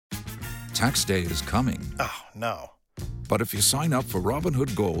Tax day is coming. Oh, no. But if you sign up for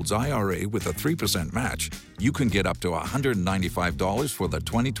Robinhood Gold's IRA with a 3% match, you can get up to $195 for the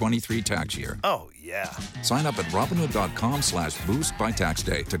 2023 tax year. Oh, yeah. Sign up at Robinhood.com/boost by tax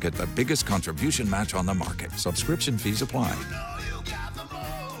day to get the biggest contribution match on the market. Subscription fees apply.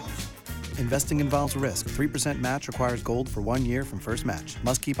 Investing involves risk. 3% match requires gold for 1 year from first match.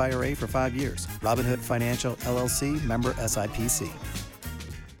 Must keep IRA for 5 years. Robinhood Financial, LLC, member SIPC.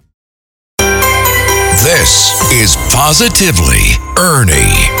 This is Positively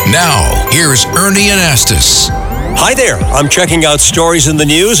Ernie. Now, here's Ernie Anastas. Hi there. I'm checking out stories in the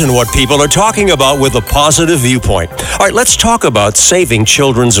news and what people are talking about with a positive viewpoint. All right, let's talk about saving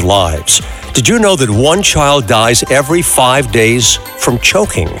children's lives. Did you know that one child dies every 5 days from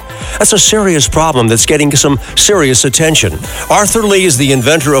choking? That's a serious problem that's getting some serious attention. Arthur Lee is the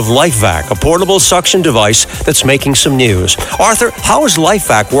inventor of Lifevac, a portable suction device that's making some news. Arthur, how is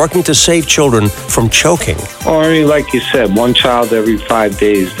Lifevac working to save children from choking? Well, I mean, like you said, one child every 5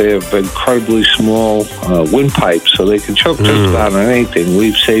 days. They have incredibly small windpipes, so they can choke just about on anything.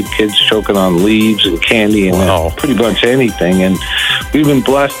 We've saved kids choking on leaves and candy and pretty much anything. And we've been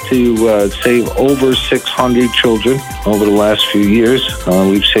blessed to save over 600 children over the last few years.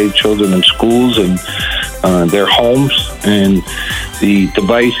 We've saved children in schools and their homes. And the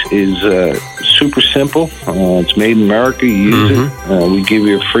device is super simple. It's made in America. You use it. We give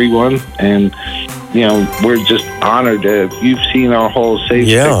you a free one. And you know, we're just honored that if you've seen our whole safe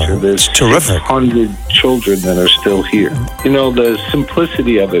picture, there's 600 children that are still here. You know, the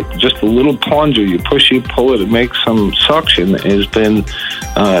simplicity of it, just a little plunger, you push, you pull it, it makes some suction, has been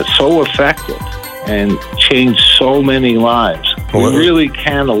so effective and changed so many lives. We really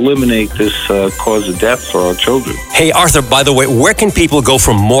can eliminate this cause of death for our children. Hey, Arthur, by the way, where can people go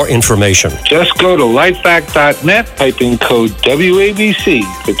for more information? Just go to lifevac.net, type in code WABC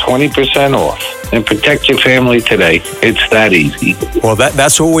for 20% off. And protect your family today. It's that easy. Well,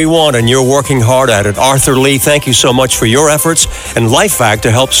 that's what we want, and you're working hard at it. Arthur Lee, thank you so much for your efforts and Lifevac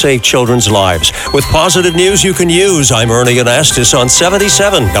to help save children's lives. With positive news you can use, I'm Ernie Anastas on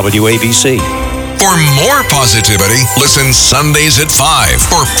 77 WABC. For more positivity, listen Sundays at 5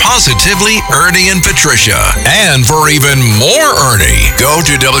 for Positively Ernie and Patricia. And for even more Ernie, go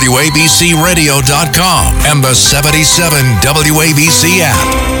to WABCRadio.com and the 77 WABC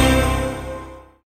app.